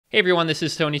Hey everyone, this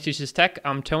is Tony Teaches Tech.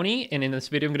 I'm Tony, and in this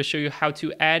video I'm going to show you how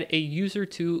to add a user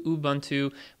to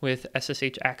Ubuntu with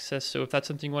SSH Access. So if that's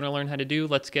something you want to learn how to do,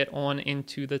 let's get on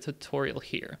into the tutorial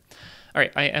here. All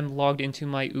right, I am logged into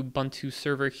my Ubuntu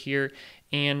server here,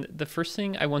 and the first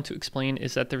thing I want to explain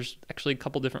is that there's actually a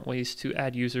couple different ways to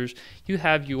add users. You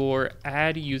have your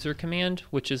add user command,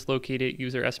 which is located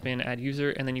user span add user,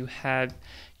 and then you have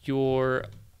your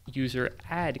user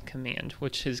add command,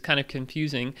 which is kind of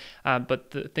confusing, but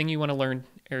the thing you want to learn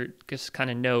or just kind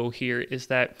of know here is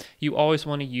that you always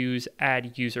want to use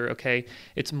add user. Okay,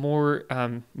 it's more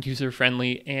user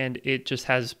friendly and it just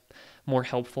has more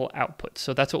helpful output.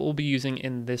 So that's what we'll be using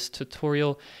in this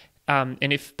tutorial.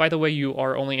 And if, by the way, you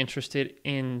are only interested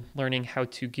in learning how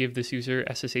to give this user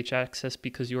SSH access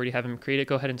because you already have him created,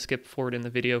 go ahead and skip forward in the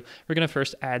video. We're going to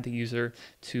first add the user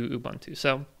to Ubuntu.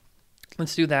 So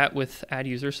let's do that with add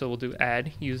user. So we'll do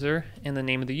add user and the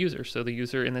name of the user. So the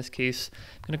user in this case,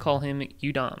 I'm going to call him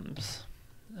udoms.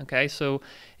 Okay, so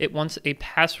it wants a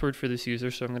password for this user.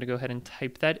 So I'm going to go ahead and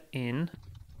type that in.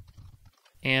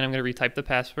 And I'm going to retype the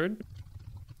password.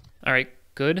 All right,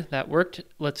 good. That worked.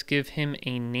 Let's give him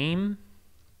a name.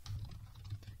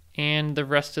 And the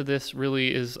rest of this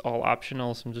really is all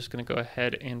optional. So I'm just going to go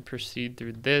ahead and proceed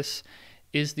through this.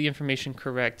 Is the information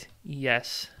correct?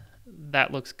 Yes.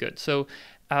 That looks good. So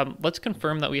let's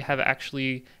confirm that we have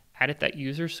actually added that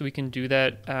user. So we can do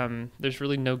that. There's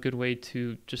really no good way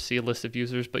to just see a list of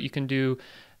users, but you can do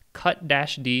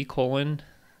cut-d:\-f1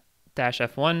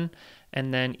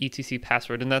 and then etc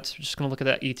password. And that's just going to look at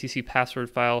that etc password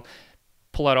file,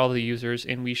 pull out all the users,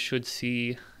 and we should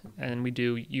see, and we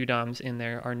do udoms in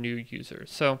there, our new user.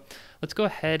 So let's go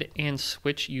ahead and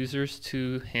switch users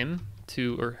to him,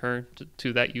 or her,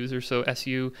 to that user. So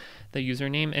su, the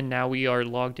username, and now we are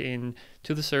logged in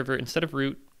to the server. Instead of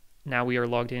root, now we are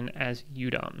logged in as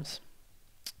udoms.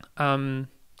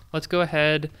 Let's go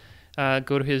ahead,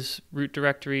 go to his root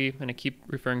directory, and I keep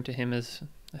referring to him as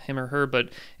him or her, but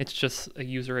it's just a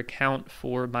user account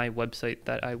for my website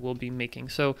that I will be making.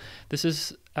 So this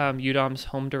is udoms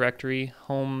home directory,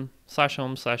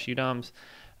 home/home/udoms.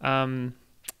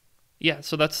 Yeah,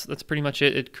 so that's pretty much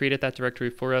it. It created that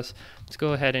directory for us. Let's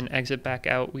go ahead and exit back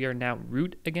out. We are now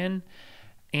root again.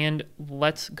 And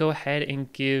let's go ahead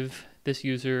and give this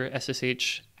user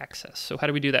SSH access. So how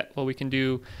do we do that? Well, we can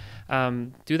do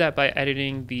that by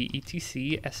editing the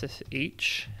etc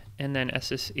SSH and then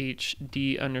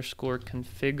sshd_config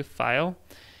file.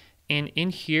 And in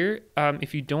here,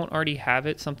 if you don't already have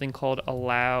it, something called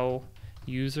allow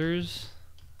users,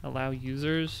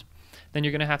 then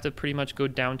you're going to have to pretty much go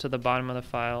down to the bottom of the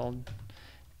file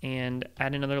and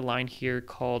add another line here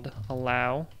called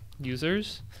allow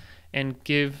users, and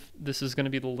this is going to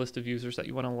be the list of users that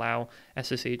you want to allow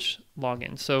SSH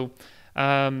login. So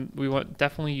we want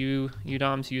definitely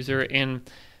udoms user, and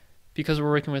because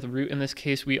we're working with root in this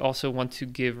case, we also want to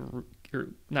give, or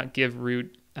not give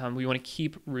root, we want to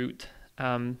keep root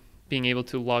being able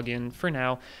to log in for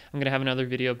now. I'm going to have another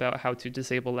video about how to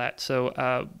disable that.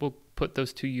 So we'll put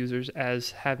those two users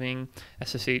as having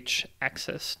SSH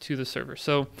access to the server.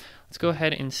 So let's go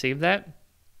ahead and save that.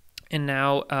 And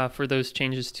now for those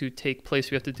changes to take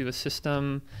place, we have to do a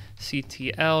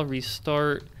systemctl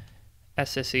restart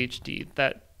sshd.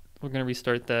 That we're going to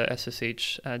restart the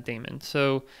SSH daemon.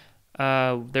 So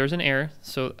there's an error.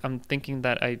 So I'm thinking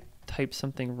that I typed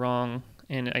something wrong,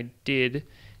 and I did.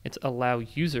 It's allow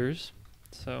users.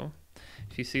 So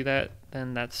if you see that,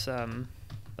 then that's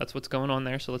what's going on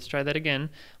there. So let's try that again.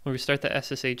 We'll restart the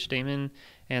SSH daemon,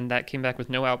 and that came back with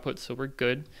no output, so we're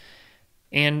good.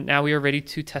 And now we are ready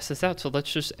to test this out. So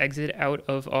let's just exit out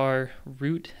of our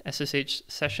root SSH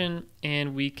session,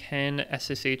 and we can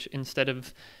SSH instead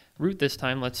of root this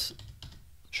time. Let's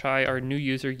try our new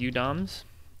user udoms,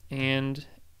 and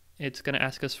it's going to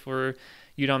ask us for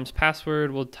udoms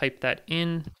password. We'll type that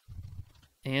in.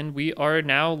 And we are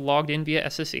now logged in via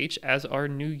SSH as our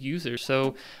new user.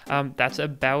 So that's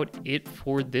about it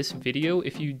for this video.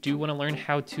 If you do want to learn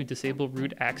how to disable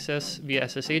root access via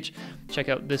SSH, check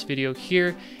out this video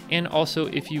here. And also,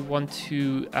 if you want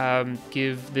to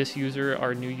give this user,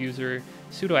 our new user,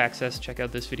 sudo access, check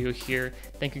out this video here.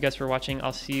 Thank you guys for watching.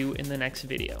 I'll see you in the next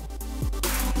video.